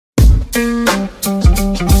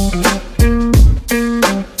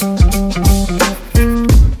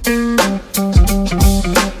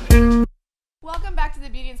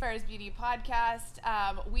BIB podcast.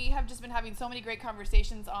 We have just been having so many great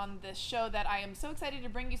conversations on this show that I am so excited to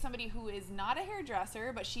bring you somebody who is not a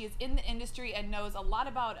hairdresser, but she is in the industry and knows a lot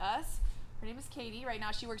about us. Her name is Katie. Right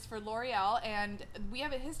now she works for L'Oreal, and we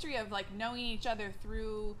have a history of like knowing each other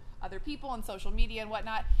through other people on social media and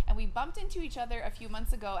whatnot. And we bumped into each other a few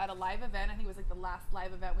months ago at a live event. I think it was like the last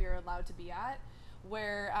live event we were allowed to be at,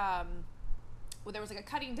 where there was like a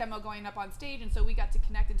cutting demo going up on stage, and so we got to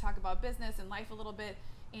connect and talk about business and life a little bit.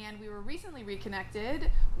 And we were recently reconnected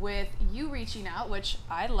with you reaching out, which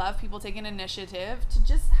I love, people taking initiative to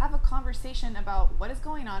just have a conversation about what is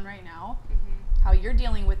going on right now, how you're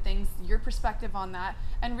dealing with things, your perspective on that.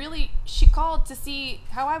 And really, she called to see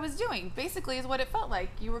how I was doing, basically is what it felt like.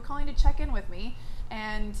 You were calling to check in with me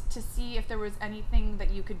and to see if there was anything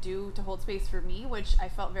that you could do to hold space for me, which I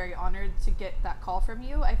felt very honored to get that call from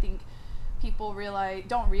you. I think people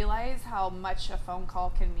don't realize how much a phone call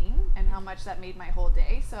can mean and how much that made my whole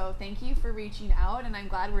day. So thank you for reaching out, and I'm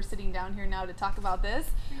glad we're sitting down here now to talk about this.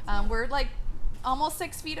 We're like almost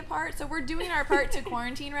 6 feet apart, so we're doing our part to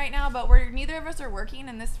quarantine right now, but neither of us are working,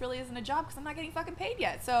 and this really isn't a job because I'm not getting fucking paid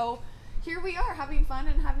yet. So here we are having fun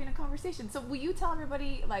and having a conversation. So will you tell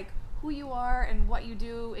everybody like who you are and what you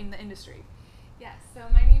do in the industry? Yes, so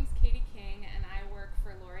my name's Katie King, and I work for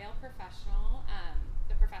L'Oreal Professional,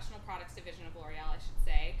 the professional products division of L'Oreal, I should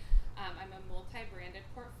say. I'm a multi-branded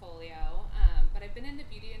portfolio, but I've been in the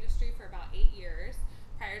beauty industry for about 8 years.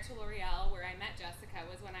 Prior to L'Oreal, where I met Jessica,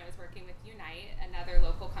 was when I was working with Unite, another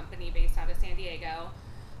local company based out of San Diego.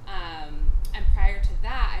 And prior to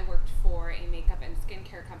that, I worked for a makeup and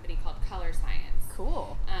skincare company called Color Science.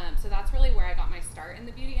 Cool. So that's really where I got my start in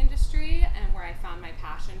the beauty industry and where I found my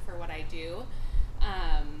passion for what I do.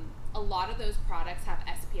 A lot of those products have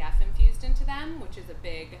SPF infused into them, which is a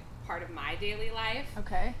big part of my daily life.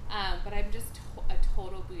 Okay. But I'm just a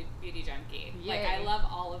total beauty junkie. Yay. Like, I love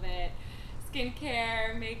all of it.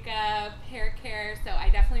 Skincare, makeup, hair care. So I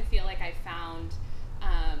definitely feel like I found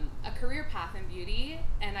a career path in beauty,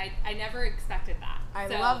 and I never expected that. I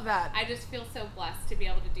love that. I just feel so blessed to be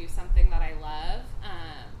able to do something that I love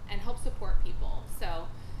and help support people. So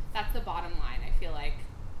that's the bottom line. I feel like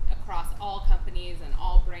across all companies and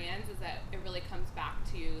all brands is that it really comes back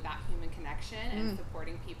to that human connection and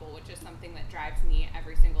supporting people, which is something that drives me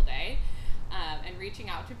every single day. And reaching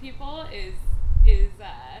out to people is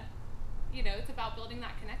you know, it's about building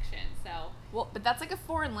that connection. So well, but that's like a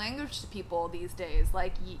foreign language to people these days.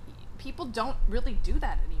 Like people don't really do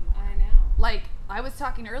that anymore. I know. Like I was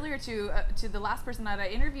talking earlier to the last person that I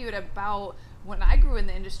interviewed about when I grew in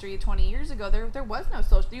the industry 20 years ago. There was no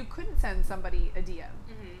social. You couldn't send somebody a DM.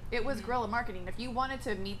 It was guerrilla marketing. If you wanted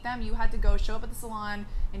to meet them, you had to go show up at the salon,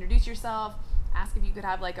 introduce yourself, ask if you could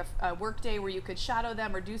have like a work day where you could shadow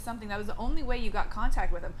them or do something. That was the only way you got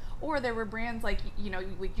contact with them. Or there were brands like, you know,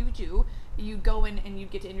 what you do, you'd go in and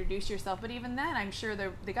you'd get to introduce yourself. But even then, I'm sure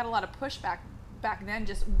they got a lot of pushback back then,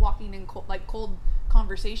 just walking in cold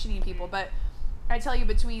conversationing people. But I tell you,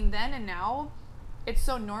 between then and now, it's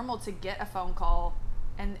so normal to get a phone call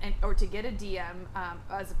and or to get a DM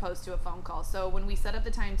as opposed to a phone call. So when we set up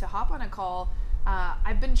the time to hop on a call,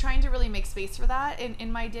 I've been trying to really make space for that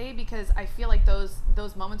in my day, because I feel like those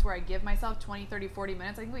moments where I give myself 20, 30, 40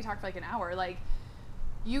 minutes, I think we talked for like an hour, like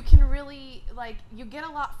you can really, like, you get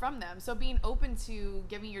a lot from them. So being open to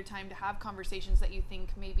giving your time to have conversations that you think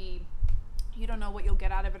maybe you don't know what you'll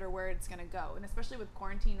get out of it or where it's going to go. And especially with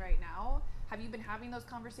quarantine right now, have you been having those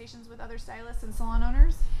conversations with other stylists and salon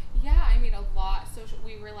owners? Yeah, I mean, a lot.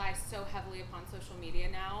 We rely so heavily upon social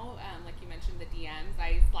media now. Like you mentioned, the DMs.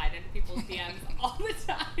 I slide into people's DMs all the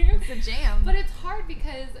time. It's a jam. But it's hard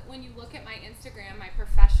because when you look at my Instagram, my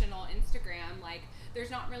professional Instagram, like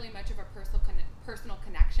there's not really much of a personal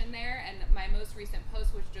connection there. And my most recent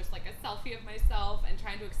post was just like a selfie of myself and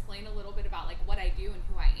trying to explain a little bit about like what I do and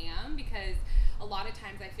who I am, because a lot of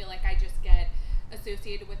times I feel like I just get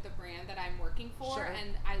associated with the brand that I'm working for, Sure.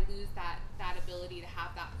 and I lose that ability to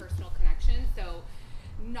have that personal connection. So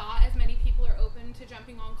not as many people are open to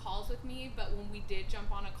jumping on calls with me, but when we did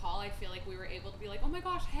jump on a call, I feel like we were able to be like, oh my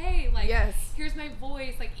gosh, hey, like, yes, here's my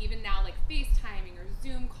voice. Like even now, like FaceTiming or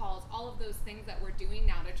Zoom calls, all of those things that we're doing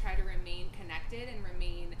now to try to remain connected and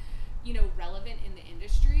remain, you know, relevant in the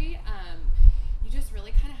industry. You just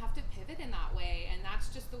really kind of have to pivot in that way, and that's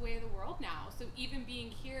just the way of the world now. So even being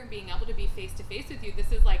here and being able to be face to face with you,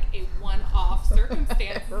 this is like a one-off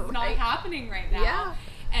circumstance. Right. It's not happening right now. Yeah.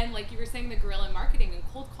 And like you were saying, the guerrilla marketing and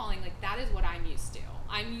cold calling, like that is what I'm used to.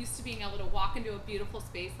 I'm used to being able to walk into a beautiful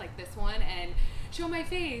space like this one and show my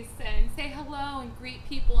face and say hello and greet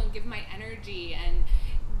people and give my energy and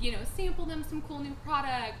sample them some cool new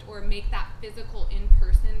product or make that physical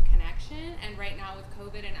in-person connection. And right now with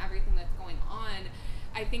COVID and everything that's going on,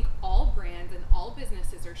 I think all brands and all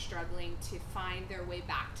businesses are struggling to find their way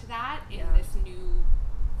back to that in this new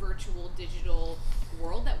virtual digital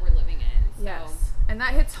world that we're living in. So. Yes. And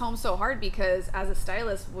that hits home so hard because as a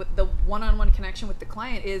stylist, the one-on-one connection with the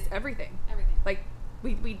client is everything. Like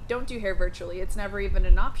we don't do hair virtually. It's never even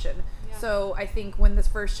an option. Yeah. So I think when this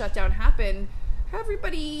first shutdown happened,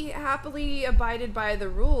 everybody happily abided by the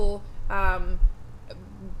rule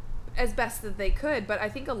as best that they could. But I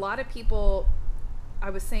think a lot of people, I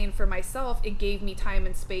was saying for myself, it gave me time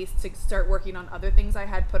and space to start working on other things I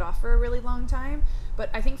had put off for a really long time. But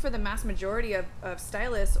I think for the mass majority of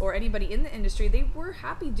stylists or anybody in the industry, they were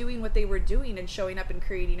happy doing what they were doing and showing up and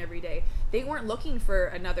creating every day. They weren't looking for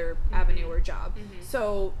another avenue or job.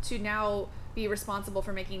 So to now be responsible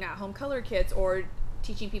for making at-home color kits or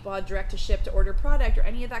teaching people how direct to ship to order product or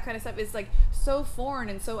any of that kind of stuff is like so foreign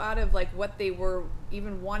and so out of like what they were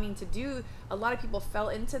even wanting to do. A lot of people fell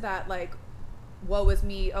into that like, woe is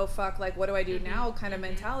me, oh fuck, like what do I do now kind of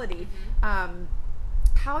mentality.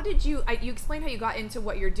 How did you explained how you got into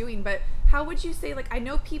what you're doing, but how would you say, like, I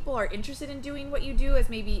know people are interested in doing what you do as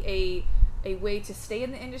maybe a way to stay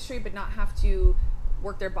in the industry but not have to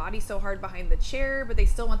work their body so hard behind the chair, but they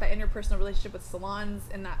still want that interpersonal relationship with salons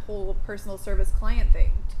and that whole personal service client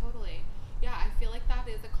thing. Totally. Yeah, I feel like that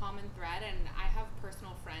is a common thread, and I have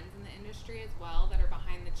personal friends in the industry as well that are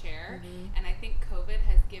behind the chair, and I think COVID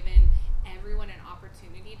has given everyone an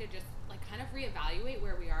opportunity to just like kind of reevaluate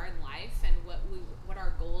where we are in life and what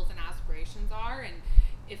our goals and aspirations are, and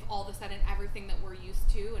if all of a sudden everything that we're used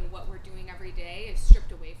to and what we're doing every day is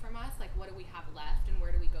stripped away from us, like what do we have left and where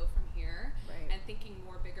do we go from here? And thinking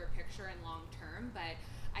more bigger picture and long term. But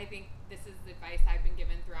I think this is advice I've been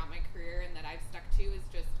given throughout my career and that I've stuck to is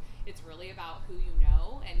just, it's really about who you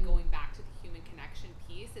know, and going back to the human connection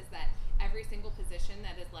piece is that every single position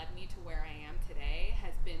that has led me to where I am today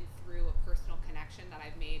has been through a personal connection that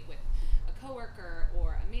I've made with a coworker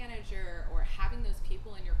or a manager or having those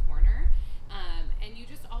people in your corner. And you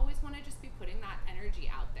just always want to just be putting that energy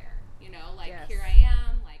out there, like here I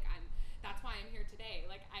am, like that's why I'm here today.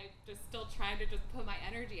 Like I'm just still trying to just put my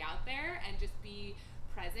energy out there and just be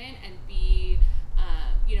present and be,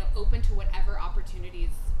 open to whatever opportunities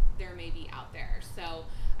there may be out there. So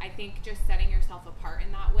I think just setting yourself apart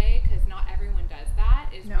in that way, because not everyone does that,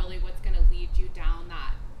 is really what's going to lead you down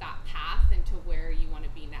that path into where you want to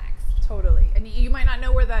be next. Totally. And you might not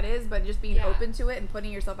know where that is, but just being open to it and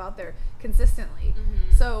putting yourself out there consistently.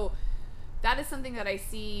 So that is something that I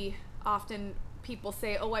see often. People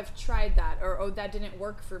say, oh, I've tried that, or oh, that didn't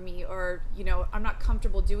work for me, or I'm not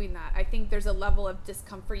comfortable doing that. I think there's a level of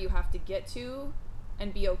discomfort you have to get to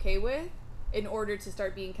and be okay with in order to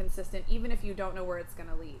start being consistent, even if you don't know where it's going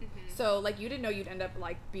to lead. So like you didn't know you'd end up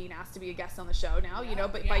like being asked to be a guest on the show now,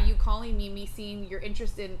 but by you calling me seeing your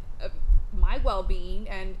interest in my well-being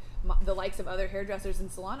and the likes of other hairdressers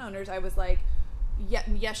and salon owners, I was like,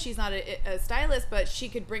 yes, she's not a stylist, but she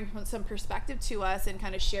could bring some perspective to us and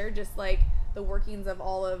kind of share just like the workings of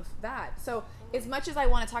all of that. So as much as I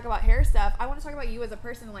want to talk about hair stuff, I want to talk about you as a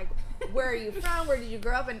person. Like, where are you from? Where did you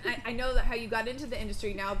grow up? And I know that how you got into the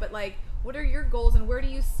industry now, but like, what are your goals and where do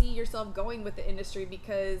you see yourself going with the industry?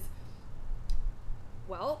 Because,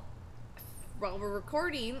 well, while we're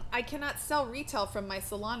recording, I cannot sell retail from my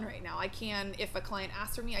salon right now. I can, if a client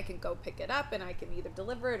asks for me, I can go pick it up and I can either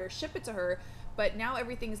deliver it or ship it to her. But now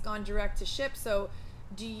everything's gone direct to ship. So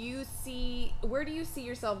where do you see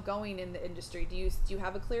yourself going in the industry? Do you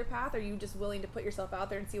have a clear path? Or are you just willing to put yourself out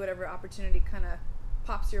there and see whatever opportunity kind of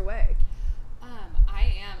pops your way?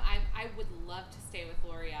 I would love to stay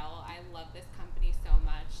with L'Oreal. I love this company so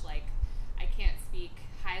much. Like, I can't speak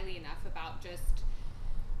highly enough about just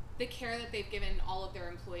the care that they've given all of their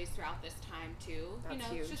employees throughout this time too. That's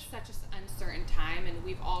huge. It's just such an uncertain time, and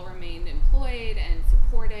we've all remained employed and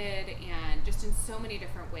supported and just in so many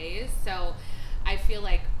different ways. So I feel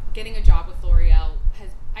like getting a job with L'Oreal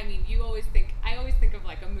I always think of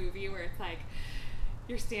like a movie where it's like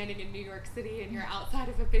you're standing in New York City and you're outside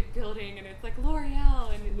of a big building and it's like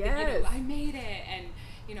L'Oreal and I made it, and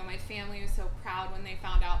my family was so proud when they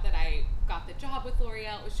found out that I got the job with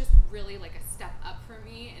L'Oreal. It was just really like a step up for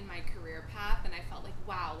me in my career path, and I felt like,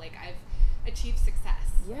 wow, like I've achieved success.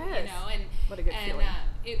 Yes. And what a good feeling.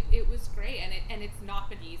 It was great, and it's not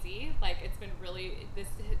been easy. Like, it's been really,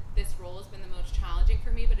 this role has been the most challenging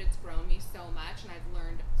for me, but it's grown me so much, and I've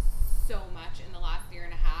learned so much in the last year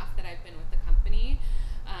and a half that I've been with the company.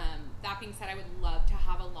 That being said, I would love to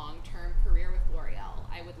have a long-term career with L'Oreal.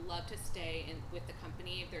 I would love to stay with the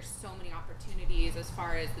company. There's so many opportunities as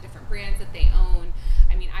far as the different brands that they own.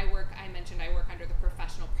 I mean, I work under the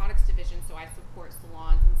professional products division, so I support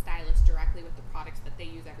salons and stylists directly with the products that they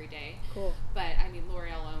use every day. Cool. But I mean,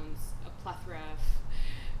 L'Oreal owns a plethora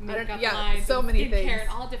of makeup lines, so many skincare, things, and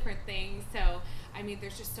all different things. So I mean,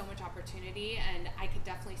 there's just so much opportunity, and I could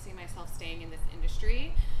definitely see myself staying in this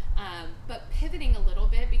industry. But pivoting a little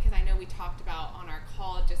bit, because I know we talked about on our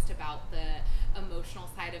call just about the emotional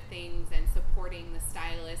side of things and supporting the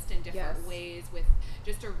stylist in different ways with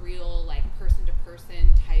just a real like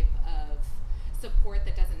person-to-person type of support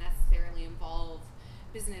that doesn't necessarily involve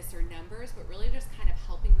business or numbers, but really just kind of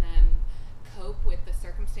helping them cope with the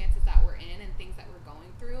circumstances that we're in and things that we're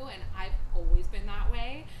going through. And I've always been that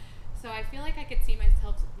way. So I feel like I could see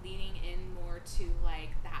myself leaning in more to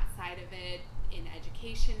like that side of it in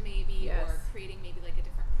education maybe, or creating maybe like a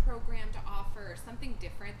different program to offer or something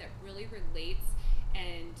different that really relates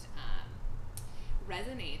and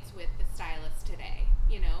resonates with the stylists today,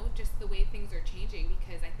 you know, just the way things are changing.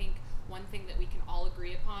 Because I think one thing that we can all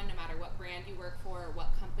agree upon, no matter what brand you work for or what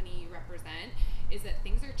company you represent, is that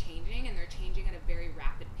things are changing, and they're changing at a very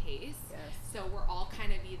rapid pace. So we're all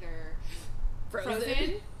kind of either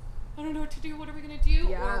frozen. I don't know what to do, what are we going to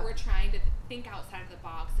do? Or we're trying to think outside of the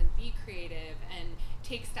box and be creative and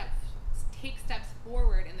take steps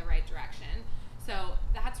forward in the right direction. So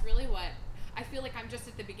that's really what I feel like. I'm just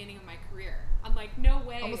at the beginning of my career. I'm like, no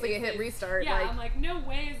way. Almost like a hit restart. Yeah, I'm like, no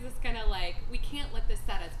way is this going to like, we can't let this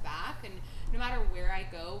set us back. And no matter where I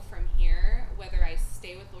go from here, whether I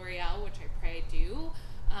stay with L'Oreal, which I pray I do,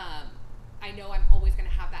 I know I'm always going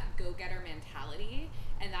to have that go-getter mentality.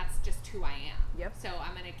 And that's just who I am. So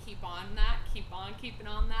I'm going to keep on keeping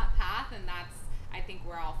on that path. And that's, I think,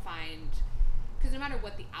 where I'll find, because no matter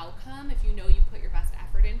what the outcome, if you know you put your best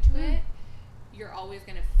effort into it, you're always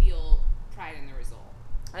going to feel pride in the result.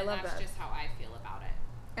 I love that. That's just how I feel about it.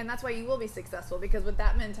 And that's why you will be successful, because with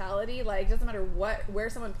that mentality, like, doesn't matter where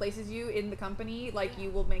someone places you in the company, like,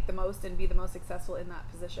 you will make the most and be the most successful in that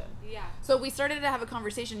position. So we started to have a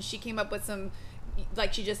conversation. She came up with some,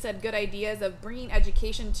 like she just said, good ideas of bringing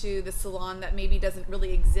education to the salon that maybe doesn't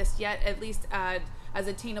really exist yet, at least as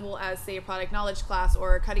attainable as, say, a product knowledge class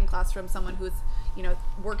or a cutting class from someone who's, you know,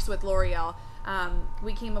 works with L'Oreal.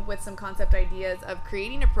 We came up with some concept ideas of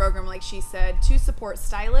creating a program, like she said, to support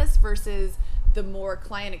stylists versus the more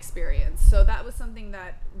client experience. So that was something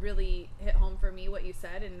that really hit home for me, what you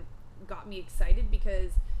said, and got me excited,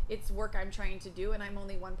 because it's work I'm trying to do, and I'm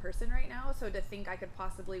only one person right now. So to think I could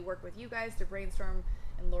possibly work with you guys to brainstorm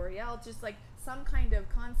and L'Oreal, just like some kind of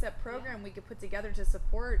concept program we could put together to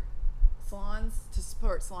support salons, to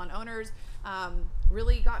support salon owners,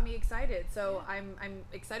 really got me excited. So I'm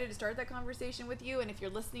excited to start that conversation with you. And if you're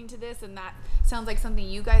listening to this and that sounds like something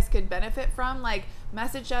you guys could benefit from, like,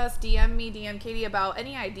 message us, DM me, DM Katie about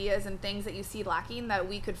any ideas and things that you see lacking that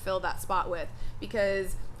we could fill that spot with.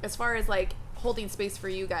 Because as far as like holding space for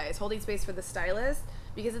you guys, holding space for the stylist,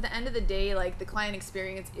 because at the end of the day, like, the client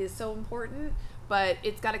experience is so important, but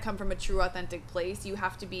it's got to come from a true, authentic place. You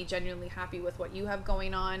have to be genuinely happy with what you have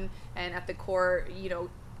going on, and at the core, you know,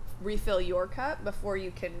 refill your cup before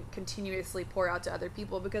you can continuously pour out to other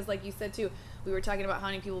people. Because like you said too, we were talking about how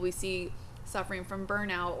many people we see suffering from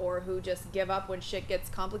burnout, or who just give up when shit gets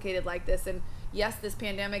complicated like this. And yes, this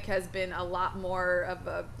pandemic has been a lot more of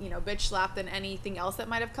a, you know, bitch slap than anything else that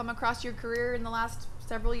might have come across your career in the last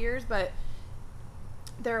several years, but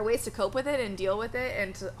there are ways to cope with it and deal with it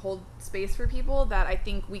and to hold space for people that I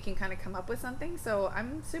think we can kind of come up with something. So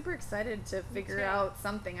I'm super excited to figure out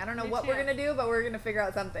something. I don't know what we're going to do, but we're going to figure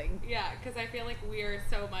out something. Yeah, because I feel like we're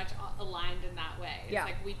so much aligned in that way. It's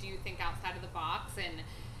like we do think outside of the box, and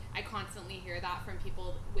I constantly hear that from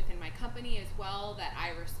people within my company as well that I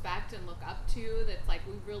respect and look up to. That's like,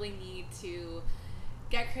 we really need to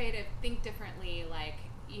get creative, think differently, like,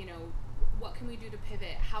 you know, what can we do to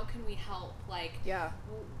pivot? How can we help? Like,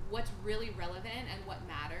 what's really relevant and what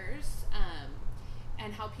matters,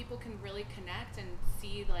 and how people can really connect and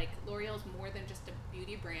see, like, L'Oreal's more than just a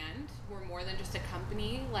beauty brand. We're more than just a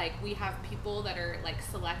company. Like, we have people that are, like,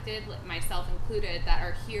 selected, myself included, that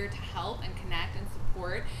are here to help and connect and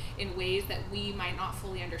support in ways that we might not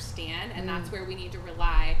fully understand. And that's where we need to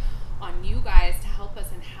rely on you guys to help us,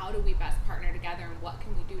 and how do we best partner together, and what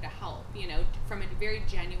can we do to help, you know, from a very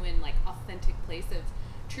genuine, like, authentic place of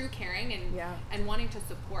true caring and wanting to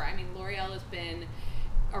support. I mean, L'Oreal has been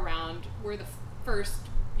around. We're the first,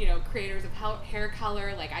 creators of hair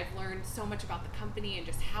color. Like, I've learned so much about the company and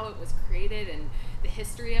just how it was created and the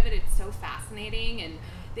history of it. It's so fascinating, and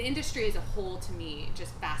the industry as a whole, to me,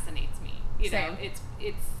 just fascinates me. Same. It's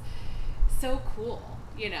so cool.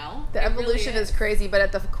 The evolution really is crazy, but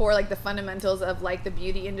at the core, like the fundamentals of like the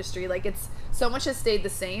beauty industry, like it's so much has stayed the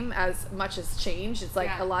same as much has changed. It's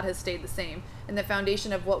like a lot has stayed the same, and the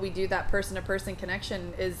foundation of what we do, that person to person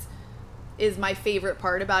connection, is my favorite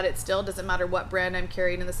part about it. Still, doesn't matter what brand I'm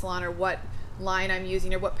carrying in the salon or what line I'm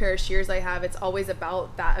using or what pair of shears I have. It's always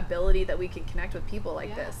about that ability that we can connect with people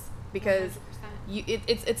like this, because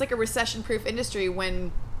it's like a recession proof industry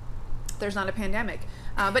when there's not a pandemic.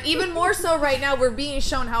 But even more so right now, we're being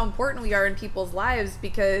shown how important we are in people's lives,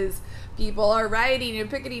 because people are rioting and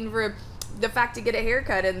picketing for the fact to get a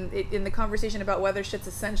haircut, and in the conversation about whether shit's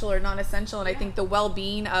essential or non-essential. And I think the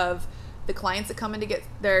well-being of the clients that come in to get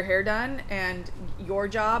their hair done and your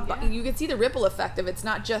job, you can see the ripple effect of it's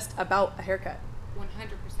not just about a haircut. 100%.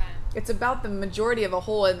 It's about the majority of a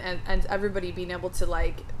whole, and everybody being able to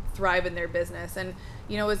like thrive in their business. And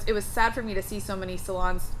it was sad for me to see so many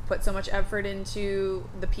salons put so much effort into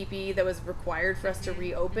the PPE that was required for us to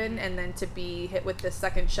reopen, and then to be hit with this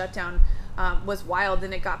second shutdown was wild,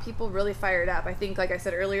 and it got people really fired up. I think, like I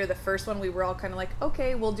said earlier, the first one we were all kind of like,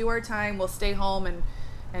 okay, we'll do our time, we'll stay home,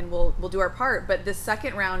 and we'll do our part. But the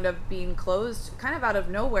second round of being closed, kind of out of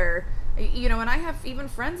nowhere, and I have even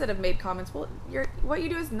friends that have made comments, well, what you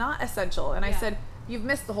do is not essential. And I said, you've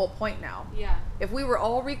missed the whole point now. Yeah. If we were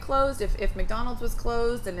all reclosed, if McDonald's was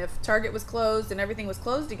closed, and if Target was closed, and everything was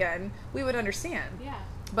closed again, we would understand. Yeah.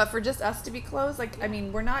 But for just us to be closed, like, I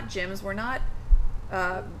mean, we're not gyms, we're not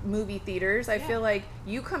movie theaters. I feel like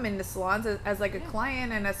you come into salons as like a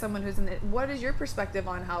client, and as someone who's in it, what is your perspective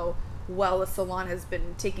on how well a salon has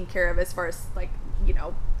been taken care of, as far as like,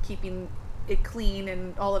 keeping it clean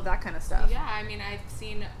and all of that kind of stuff? Yeah, I mean, I've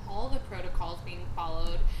seen all the protocols being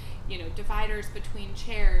followed. Dividers between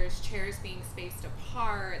chairs being spaced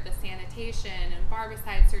apart, the sanitation and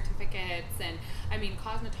barbicide certificates. And I mean,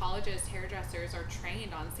 cosmetologists, hairdressers are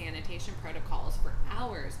trained on sanitation protocols for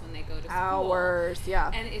hours when they go to school. Hours,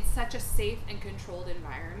 yeah. And it's such a safe and controlled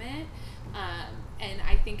environment. And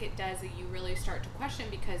I think it does, that you really start to question,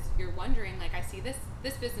 because you're wondering, like, I see this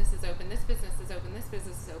business is open, this business is open, this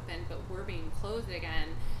business is open, but we're being closed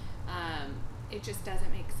again. It just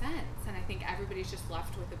doesn't make sense. And I think everybody's just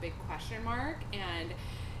left with a big question mark. And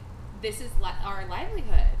this is our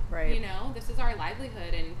livelihood, right? This is our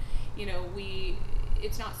livelihood, and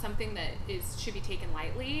it's not something that should be taken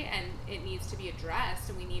lightly, and it needs to be addressed.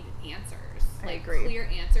 And we need answers, clear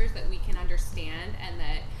answers that we can understand, and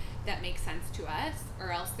that makes sense to us,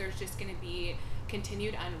 or else there's just going to be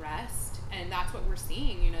continued unrest. And that's what we're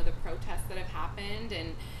seeing. The protests that have happened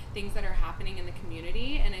and things that are happening in the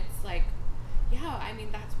community, and it's like, I mean,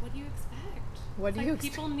 that's what you expect. What do you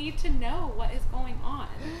expect? People need to know what is going on.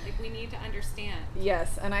 Like, we need to understand.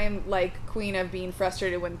 Yes, and I am like queen of being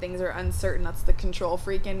frustrated when things are uncertain. That's the control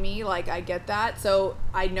freak in me. Like, I get that. So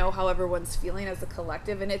I know how everyone's feeling as a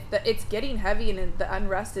collective, and it's getting heavy, and the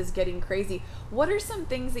unrest is getting crazy. What are some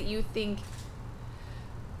things that you think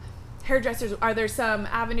hairdressers, are there some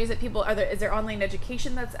avenues that people is there online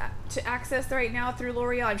education that's to access right now through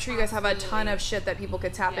L'Oreal? I'm sure you guys have a ton of shit that people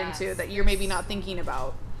could tap into that you're maybe not thinking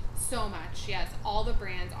about. So much, yes. All the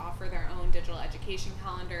brands offer their own digital education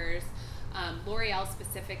calendars. L'Oreal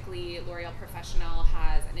specifically, L'Oreal Professional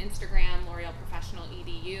has an Instagram, L'Oreal Professional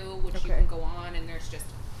EDU, which you can go on, and there's just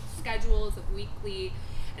schedules of weekly,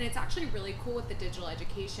 and it's actually really cool with the digital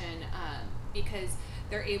education, because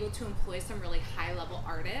they're able to employ some really high-level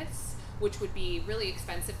artists, which would be really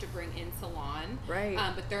expensive to bring in salon. Right.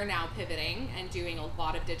 But they're now pivoting and doing a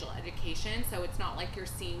lot of digital education, so it's not like you're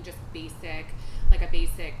seeing just a basic,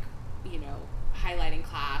 highlighting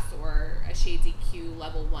class or a Shades EQ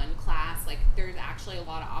level 1 class. Like, there's actually a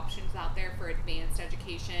lot of options out there for advanced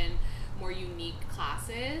education, more unique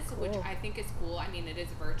classes, which I think is cool. I mean, it is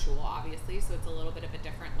virtual, obviously, so it's a little bit of a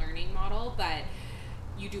different learning model, but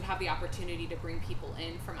you do have the opportunity to bring people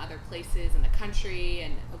in from other places in the country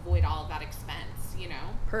and avoid all of that expense,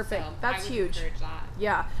 Perfect. So that's I would huge. encourage that.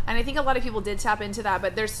 Yeah, and I think a lot of people did tap into that,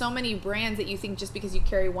 but there's so many brands that you think just because you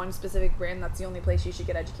carry one specific brand, that's the only place you should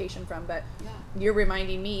get education from. But you're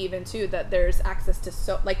reminding me even too that there's access to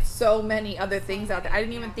so many other things out there. I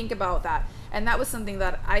didn't even think about that. And that was something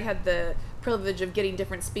that I had the privilege of getting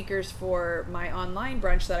different speakers for my online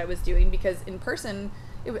brunch that I was doing, because in person,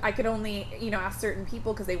 I could only, ask certain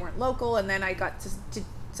people because they weren't local. And then I got to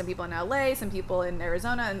some people in LA, some people in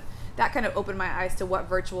Arizona, and that kind of opened my eyes to what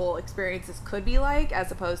virtual experiences could be like, as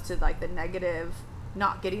opposed to like the negative,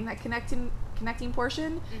 not getting that connecting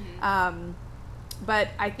portion. But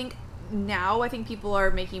I think now people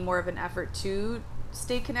are making more of an effort to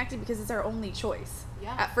stay connected because it's our only choice.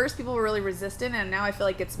 Yeah. At first people were really resistant, and now I feel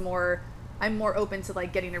like I'm more open to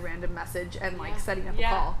like getting a random message and like setting up a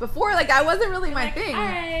call. Before, like, I wasn't really my thing. All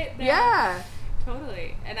right. Yeah.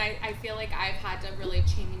 Totally. And I feel like I've had to really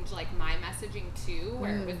change like my messaging too,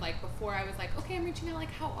 where it was like before I was like, okay, I'm reaching out,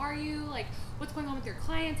 like, how are you? Like, what's going on with your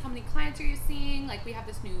clients? How many clients are you seeing? Like, we have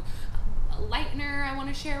this new lightener I want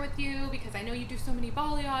to share with you because I know you do so many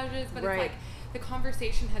balayages, but it's like the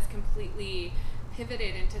conversation has completely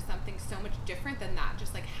pivoted into something so much different than that.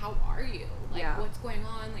 Just like, how are you? Like, what's going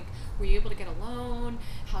on? Like, were you able to get a loan?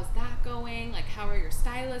 How's that going? Like, how are your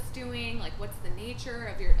stylists doing? Like, what's the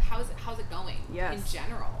nature of your, how's it going in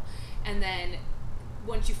general? And then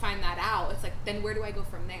once you find that out, it's like, then where do I go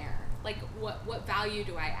from there? Like, what value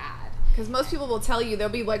do I add? Because most people will tell you,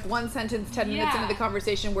 there'll be like one sentence 10 minutes into the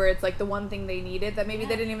conversation where it's like the one thing they needed that maybe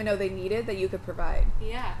they didn't even know they needed that you could provide.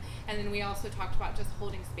 Yeah. And then we also talked about just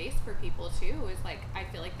holding space for people too, is like, I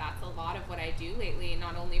feel like that's a lot of what I do lately,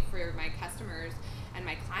 not only for my customers and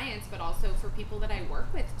my clients, but also for people that I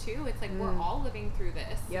work with too. It's like, we're all living through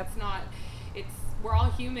this. We're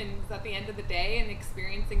all humans at the end of the day and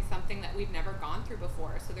experiencing something that we've never gone through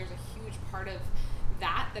before. So there's a huge part of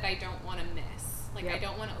that I don't want to miss. Like, I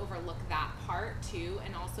don't want to overlook that part too,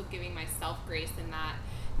 and also giving myself grace in that,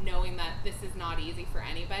 knowing that this is not easy for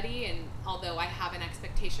anybody. And although I have an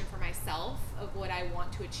expectation for myself of what I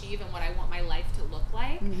want to achieve and what I want my life to look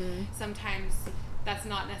like, sometimes that's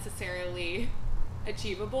not necessarily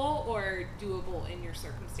achievable or doable in your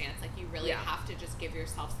circumstance. Like, you really have to just give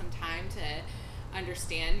yourself some time to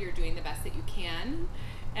understand you're doing the best that you can,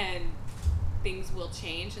 and things will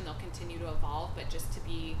change and they'll continue to evolve, but just to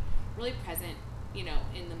be really present, you know,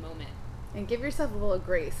 in the moment. And give yourself a little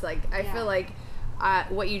grace. Like, I feel like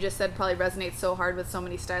what you just said probably resonates so hard with so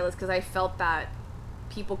many stylists, because I felt that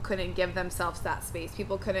people couldn't give themselves that space.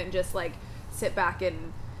 People couldn't just like sit back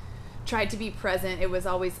and try to be present. It was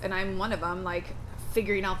always, and I'm one of them, like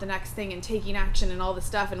figuring out the next thing and taking action and all this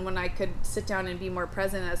stuff. And when I could sit down and be more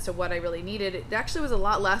present as to what I really needed, it actually was a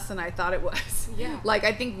lot less than I thought it was. Like,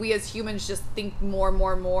 I think we as humans just think more,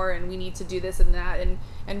 and we need to do this and that.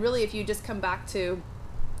 And really, if you just come back to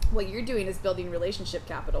what you're doing, is building relationship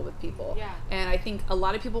capital with people. And I think a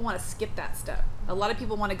lot of people want to skip that step. A lot of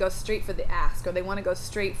people want to go straight for the ask, or they want to go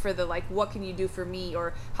straight for the, like, what can you do for me?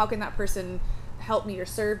 Or how can that person help me or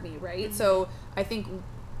serve me, right? So I think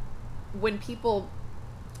when people,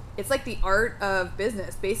 it's like the art of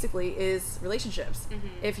business basically is relationships.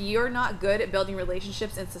 If you're not good at building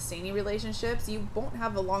relationships and sustaining relationships, you won't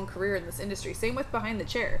have a long career in this industry. Same with behind the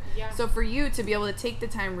chair. So for you to be able to take the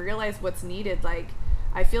time, realize what's needed, like,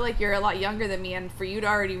 I feel like you're a lot younger than me, and for you to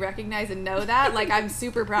already recognize and know that, like, I'm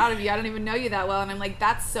super proud of you. I don't even know you that well, and I'm like,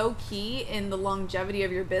 that's so key in the longevity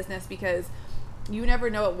of your business, because you never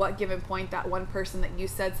know at what given point that one person that you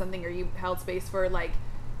said something or you held space for, like,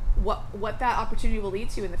 what that opportunity will lead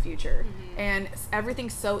to in the future. And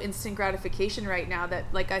everything's so instant gratification right now that,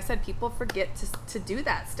 like I said, people forget to do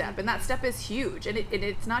that step. And that step is huge, and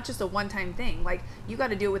it's not just a one-time thing. Like, you got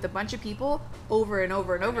to do it with a bunch of people over and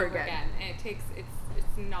over and over again. And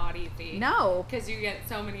it's not easy. No, because you get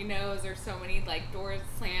so many no's, or so many like doors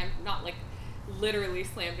slammed, not like literally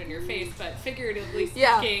slammed in your face, but figuratively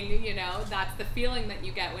speaking, you know, that's the feeling that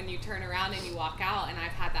you get when you turn around and you walk out. And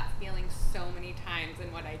I've had that feeling so many times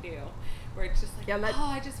in what I do, where it's just like, oh,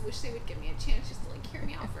 I just wish they would give me a chance just to like hear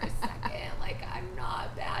me out for a second. Like, I'm not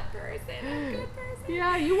a bad person, I'm a good person.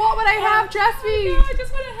 Yeah, you want what I have, trust me. I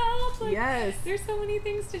just want to help. Like, yes. There's so many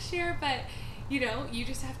things to share, but you know, you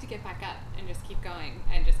just have to get back up and just keep going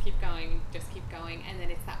and just keep going, just keep going. And then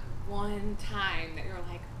it's that one time that you're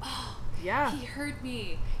like, oh, yeah, he heard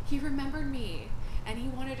me, he remembered me, and he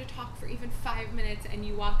wanted to talk for even 5 minutes, and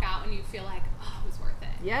you walk out and you feel like, oh, it was worth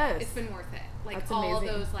it. Yes. It's been worth it. Like, that's all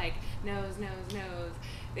amazing. those like no's,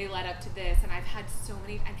 they led up to this. And I've had so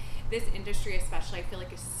many, and this industry especially, I feel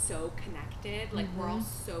like is so connected. Like, we're all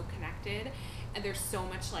so connected, and there's so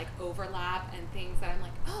much like overlap and things that I'm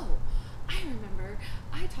like, oh, I remember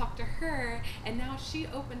I talked to her and now she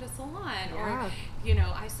opened a salon. Or, you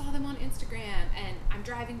know, I saw them on Instagram and I'm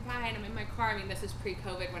driving by and I'm in my car. I mean, this is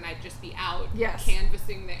pre-COVID when I'd just be out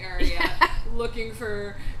canvassing the area looking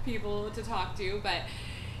for people to talk to. But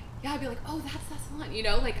yeah, I'd be like, oh, that's that salon. You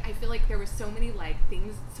know, like, I feel like there was so many like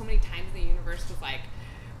things, so many times the universe was like,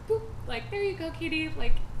 boop, like, there you go, Katie.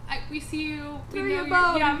 Like, we see you. Throw you a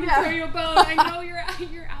bone. Throw you a bone. I know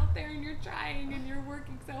you're out there and you're trying and you're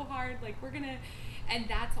working so hard. Like, we're gonna, and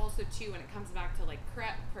that's also too when it comes back to like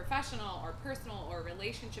professional or personal or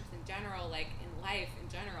relationships in general, like in life in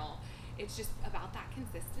general. It's just about that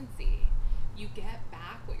consistency, you get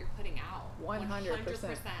back what you're putting out.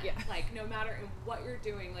 100%. Yeah. Like, no matter what you're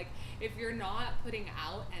doing, like, if you're not putting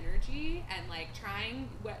out energy and, like, trying,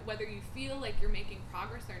 whether you feel like you're making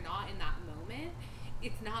progress or not in that moment,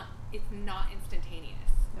 it's not instantaneous.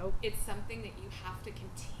 Nope. It's something that you have to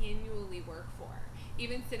continually work for.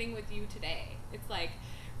 Even sitting with you today, it's like,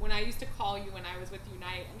 when I used to call you when I was with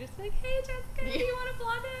Unite, I'm just like, hey, Jessica, do you want a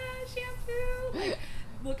blonde shampoo? Like,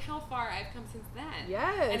 look how far I've come since then.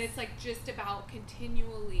 Yes. And it's like just about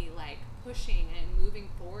continually like pushing and moving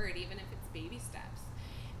forward, even if it's baby steps.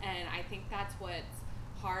 And I think that's what's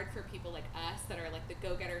hard for people like us that are like the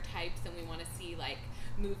go-getter types and we want to see like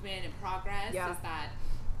movement and progress, is that,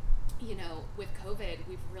 you know, with COVID,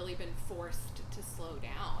 we've really been forced to slow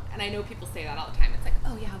down. And I know people say that all the time. It's like,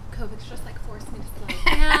 oh yeah, COVID's just like forced me to slow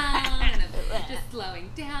down and I'm just slowing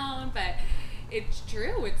down. But it's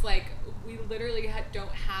true. It's like we literally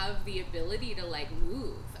don't have the ability to like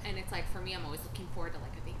move. And it's like, for me, I'm always looking forward to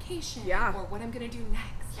like a vacation or what I'm going to do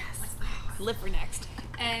next. Yes. What's next? Live for next.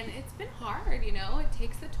 And it's been hard, you know, it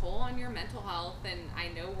takes a toll on your mental health. And I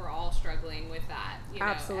know we're all struggling with that. You know,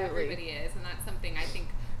 Absolutely. Everybody is. And that's something I think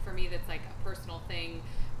for me that's like a personal thing,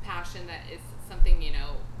 passion, that is something, you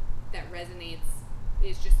know, that resonates,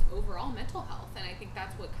 is just overall mental health. And I think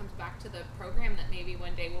that's what comes back to the program that maybe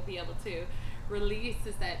one day we'll be able to release,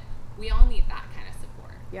 is that we all need that kind of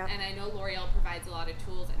support. Yeah. And I know L'Oreal provides a lot of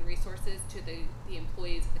tools and resources to the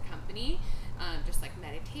employees of the company, just like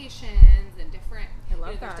meditations and different,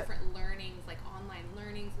 there's different learnings, like online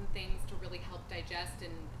learnings and things to really help digest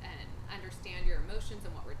and understand your emotions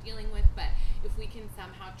and what we're dealing with. But if we can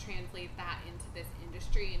somehow translate that into this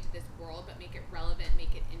industry, into this world, but make it relevant,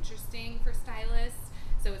 make it interesting for stylists,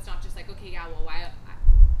 so it's not just like, okay, yeah, well, why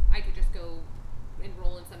I could just go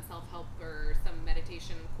enroll in some self-help or some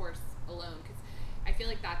meditation course alone, because I feel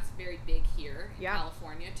like that's very big here in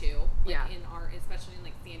California too, like in especially in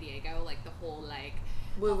like San Diego, like the whole like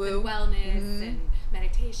health and wellness and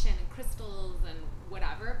meditation and crystals and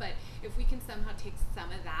whatever. But if we can somehow take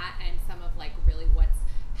some of that and some of like really what's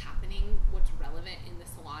happening, what's relevant in the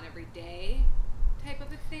salon every day type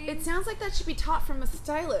of a thing. It sounds like that should be taught from a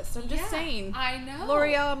stylist. I'm just saying. I know.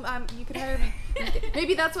 L'Oreal, you could hire me.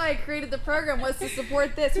 Maybe that's why I created the program, was to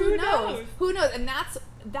support this. Who knows? Who knows? And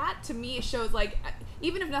that to me shows, like,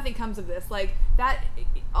 even if nothing comes of this, like, that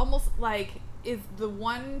almost like is the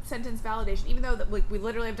one sentence validation, even though like we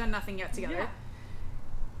literally have done nothing yet together.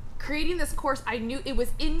 Creating this course, I knew it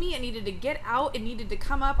was in me. It needed to get out. It needed to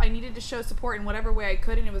come up. I needed to show support in whatever way I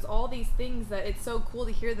could. And it was all these things that it's so cool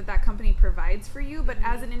to hear that company provides for you. But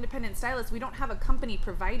as an independent stylist, we don't have a company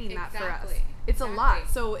providing that for us. It's a lot.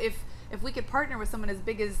 So if we could partner with someone as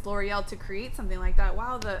big as L'Oreal to create something like that,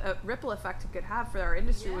 wow, the ripple effect it could have for our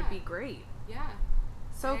industry would be great. Yeah.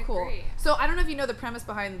 So cool. Agree. So I don't know if you know the premise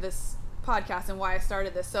behind this podcast and why I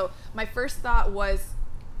started this. So my first thought was,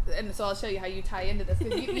 and so I'll show you how you tie into this,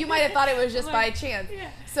 because you might have thought it was just by chance.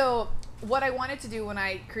 So what I wanted to do when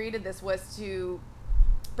I created this was to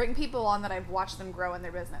bring people on that I've watched them grow in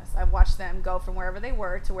their business. I've watched them go from wherever they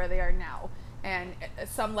were to where they are now, and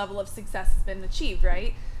some level of success has been achieved,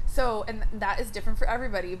 right? So, and that is different for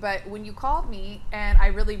everybody. But when you called me and I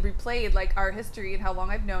really replayed like our history and how long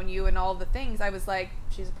I've known you and all the things, I was like,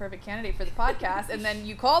 she's a perfect candidate for the podcast. And then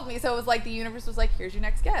you called me. So it was like the universe was like, here's your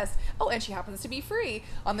next guest. Oh, and she happens to be free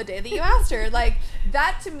on the day that you asked her. Like,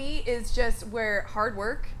 that to me is just where hard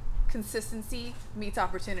work, consistency meets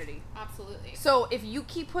opportunity. Absolutely. So if you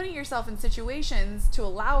keep putting yourself in situations to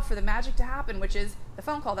allow for the magic to happen, which is the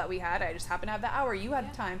phone call that we had, I just happened to have the hour, you had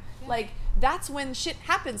the time, like, that's when shit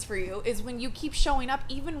happens for you, is when you keep showing up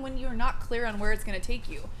even when you're not clear on where it's going to take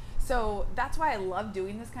you. So that's why I love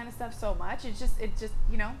doing this kind of stuff so much. It just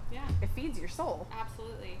you know, it feeds your soul.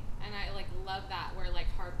 Absolutely. And I like love that, where like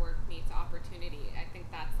hard work meets opportunity. I think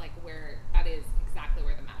that's like where, that is exactly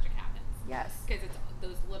where the magic happens. Yes. Because it's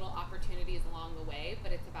those little opportunities along the way,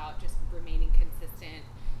 but it's about just remaining consistent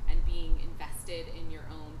and being invested in your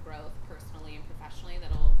own growth personally and professionally.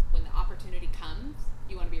 That'll, when the opportunity comes,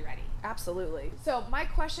 you want to be ready. Absolutely. So my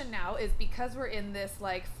question now is, because we're in this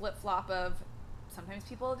like flip-flop of, sometimes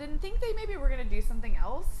people didn't think they maybe were going to do something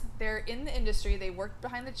else. They're in the industry. They worked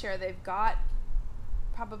behind the chair. They've got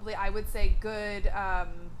probably, I would say, good, I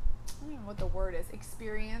don't know what the word is,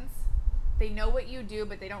 experience. They know what you do,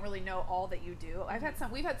 but they don't really know all that you do.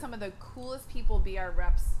 We've had some of the coolest people be our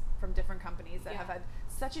reps from different companies that have had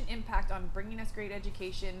such an impact on bringing us great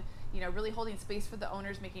education, you know, really holding space for the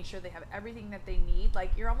owners, making sure they have everything that they need.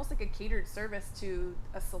 Like, you're almost like a catered service to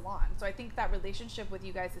a salon. So I think that relationship with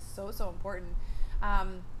you guys is so, so important.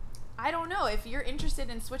 I don't know, if you're interested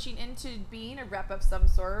in switching into being a rep of some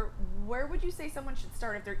sort, where would you say someone should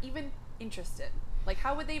start if they're even interested? Like,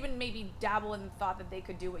 how would they even maybe dabble in the thought that they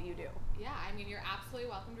could do what you do? Yeah, I mean, you're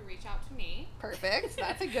absolutely welcome to reach out to me. Perfect.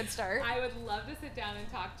 That's a good start. I would love to sit down and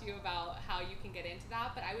talk to you about how you can get into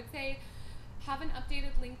that. But I would say have an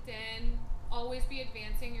updated LinkedIn. Always be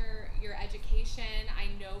advancing your education. I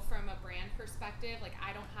know from a brand perspective, like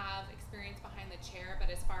I don't have experience behind the chair,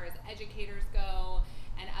 but as far as educators go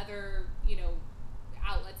and other,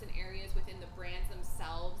 outlets and areas within the brands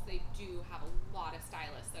themselves, they do have a lot of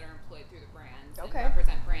stylists that are employed through the brands and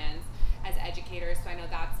represent brands as educators. So I know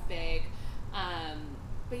that's big.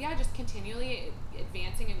 But yeah, just continually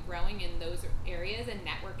advancing and growing in those areas and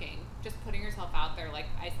networking, just putting yourself out there. Like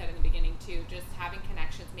I said in the beginning too, just having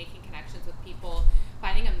connections, making connections with people,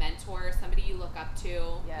 finding a mentor, somebody you look up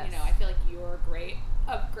to. Yes. I feel like you're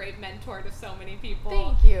a great mentor to so many people.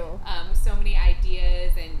 Thank you. With so many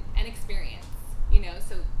ideas and experience,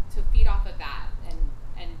 so to feed off of that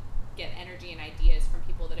and get energy and ideas from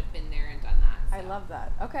people that have been there and done that. So. I love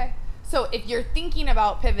that. Okay. So if you're thinking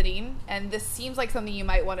about pivoting and this seems like something you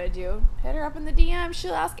might want to do, hit her up in the DM.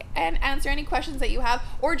 She'll ask and answer any questions that you have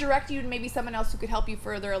or direct you to maybe someone else who could help you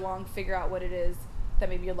further along, figure out what it is that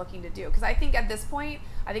maybe you're looking to do. Because I think at this point,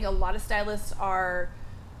 I think a lot of stylists are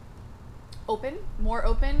more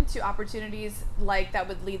open to opportunities like that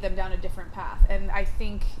would lead them down a different path. And I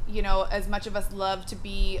think, as much of us love to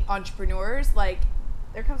be entrepreneurs, like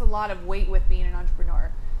there comes a lot of weight with being an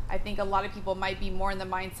entrepreneur. I think a lot of people might be more in the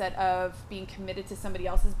mindset of being committed to somebody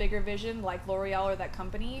else's bigger vision, like L'Oreal or that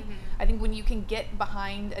company. Mm-hmm. I think when you can get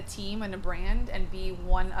behind a team and a brand and be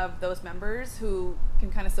one of those members who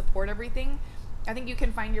can kind of support everything, I think you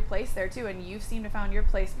can find your place there too. And you've seemed to found your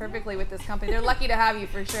place perfectly with this company. They're lucky to have you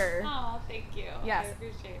for sure. Oh, thank you. Yes. I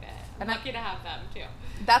appreciate it. I'm lucky to have them too.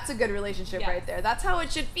 That's a good relationship right there. That's how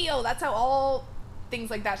it should feel. That's how all things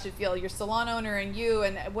like that should feel. Your salon owner and you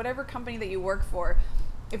and whatever company that you work for.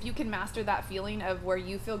 If you can master that feeling of where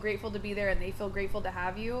you feel grateful to be there and they feel grateful to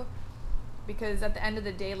have you, because at the end of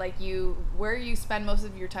the day, like where you spend most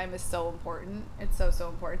of your time is so important. It's so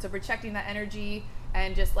important. So protecting that energy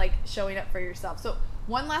and just like showing up for yourself. So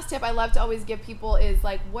one last tip I love to always give people is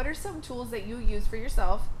like, what are some tools that you use for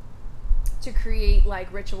yourself to create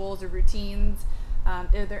like rituals or routines? Are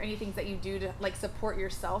there any things that you do to like support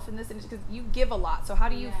yourself in this industry? Because you give a lot. So how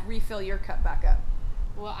do you refill your cup back up?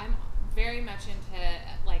 Well, I'm very much into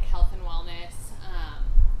like health and wellness.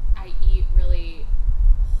 I eat really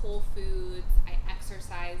whole foods. I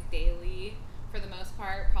exercise daily for the most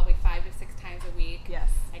part, probably 5 to 6 times a week. Yes.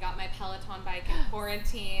 I got my Peloton bike in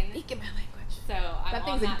quarantine. Speaking my language. So I'm that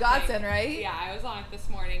thing's a godsend, right? Yeah, I was on it this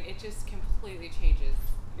morning. It just completely changes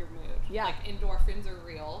your mood. Yeah. Like endorphins are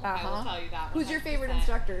real. I will tell you that. 100%. Who's your favorite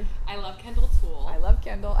instructor? I love Kendall Toole. I love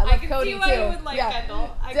Kendall. I love Cody too. I You would like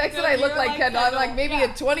Kendall. Dex and I look like Kendall. I'm like maybe a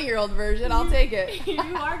 20-year-old version. I'll take it. You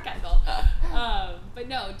are Kendall. But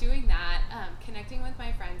no, doing that, connecting with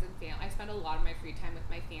my friends and family. I spend a lot of my free time with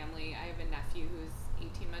my family. I have a nephew who's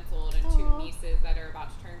 18 months old and 2 nieces that are about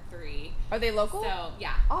to turn 3. Are they local? So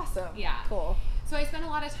yeah. Awesome. Yeah. Cool. So I spend a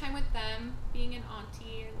lot of time with them, being an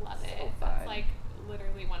auntie. I love it. So That's like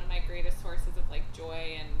literally one of my greatest sources of like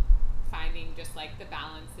joy and finding just like the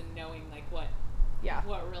balance and knowing like what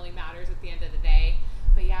really matters at the end of the day.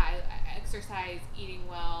 But yeah, I exercise, eating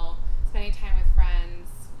well, spending time with friends,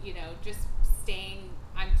 just staying.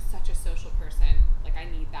 I'm such a social person. Like I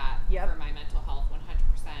need that for my mental health 100%.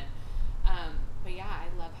 But yeah, I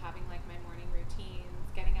love having like my morning routines,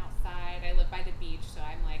 getting outside. I live by the beach, so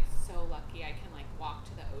I'm like so lucky I can like walk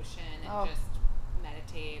to the ocean and just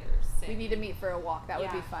meditate or sit. We need to meet for a walk. That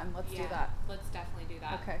would be fun. Let's do that. Let's definitely do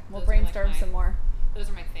that. Okay. We'll brainstorm some more. Those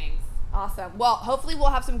are my things. Awesome. Well, hopefully we'll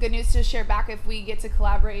have some good news to share back if we get to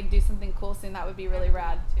collaborate and do something cool soon. That would be really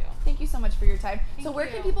rad. Too. Thank you so much for your time. Thank so where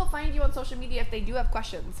you. can people find you on social media if they do have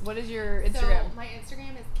questions? What is your Instagram? So my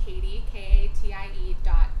Instagram is Katie,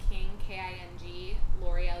 Katie.King, King,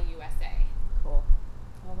 L'Oreal USA. Cool.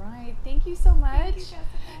 All right. Thank you so much. Thank you, Jessica.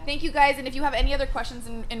 Thank you, guys. And if you have any other questions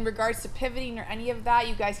in regards to pivoting or any of that,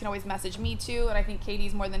 you guys can always message me too. And I think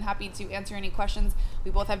Katie's more than happy to answer any questions.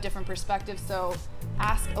 We both have different perspectives, so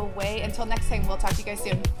ask away. Until next time, we'll talk to you guys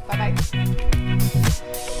soon. Bye-bye.